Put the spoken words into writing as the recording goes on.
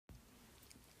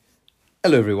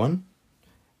Hello everyone,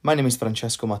 my name is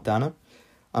Francesco Matana.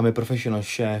 I'm a professional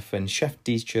chef and chef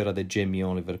teacher at the Jamie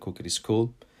Oliver Cookery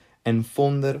School and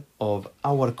founder of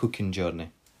Our Cooking Journey.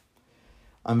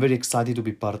 I'm very excited to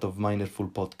be part of Mindful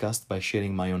Podcast by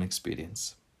sharing my own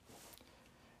experience.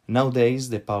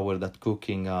 Nowadays, the power that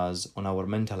cooking has on our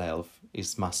mental health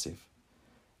is massive.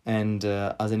 And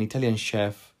as an Italian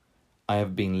chef, I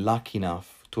have been lucky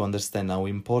enough to understand how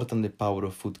important the power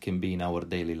of food can be in our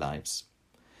daily lives.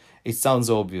 It sounds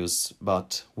obvious,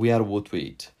 but we are what we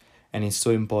eat, and it's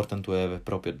so important to have a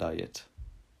proper diet.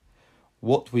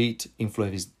 What we eat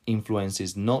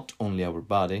influences not only our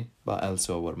body, but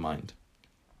also our mind.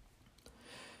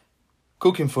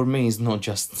 Cooking for me is not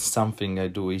just something I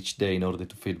do each day in order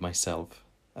to feed myself.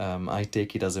 I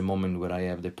take it as a moment where I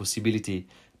have the possibility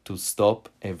to stop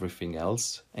everything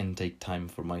else and take time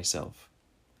for myself.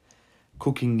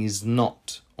 Cooking is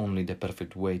not only the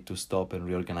perfect way to stop and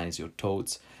reorganize your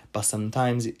thoughts, but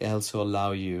sometimes it also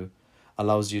allows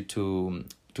you to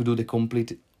do the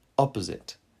complete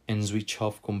opposite and switch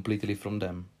off completely from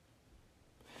them.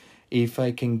 If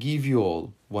I can give you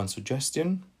all one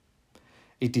suggestion,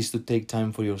 it is to take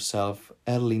time for yourself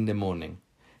early in the morning.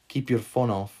 Keep your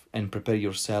phone off and prepare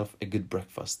yourself a good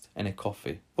breakfast and a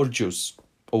coffee or juice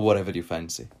or whatever you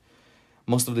fancy.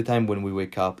 Most of the time when we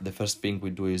wake up, the first thing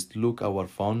we do is look our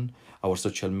phone, our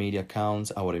social media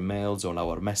accounts, our emails or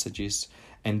our messages,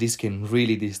 and this can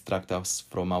really distract us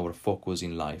from our focus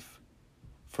in life,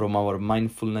 from our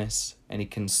mindfulness, and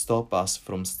it can stop us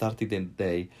from starting the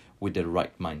day with the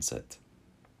right mindset.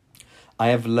 I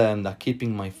have learned that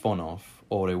keeping my phone off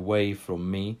or away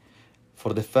from me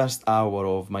for the first hour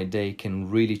of my day can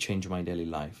really change my daily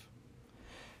life.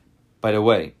 By the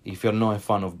way, if you're not a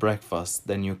fan of breakfast,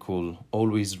 then you could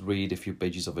always read a few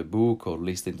pages of a book or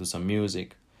listen to some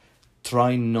music.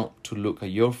 Try not to look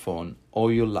at your phone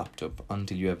or your laptop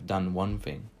until you have done one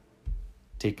thing,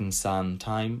 taking some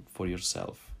time for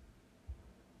yourself.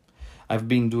 I've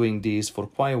been doing this for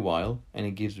quite a while, and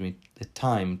it gives me the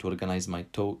time to organize my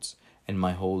thoughts and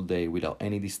my whole day without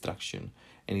any distraction,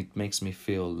 and it makes me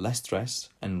feel less stress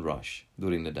and rush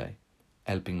during the day,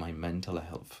 helping my mental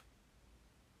health.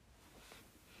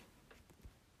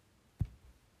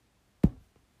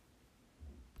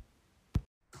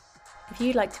 If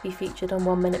you'd like to be featured on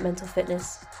 1 Minute Mental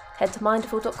Fitness, head to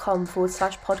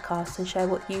mindful.com/podcast and share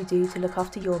what you do to look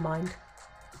after your mind.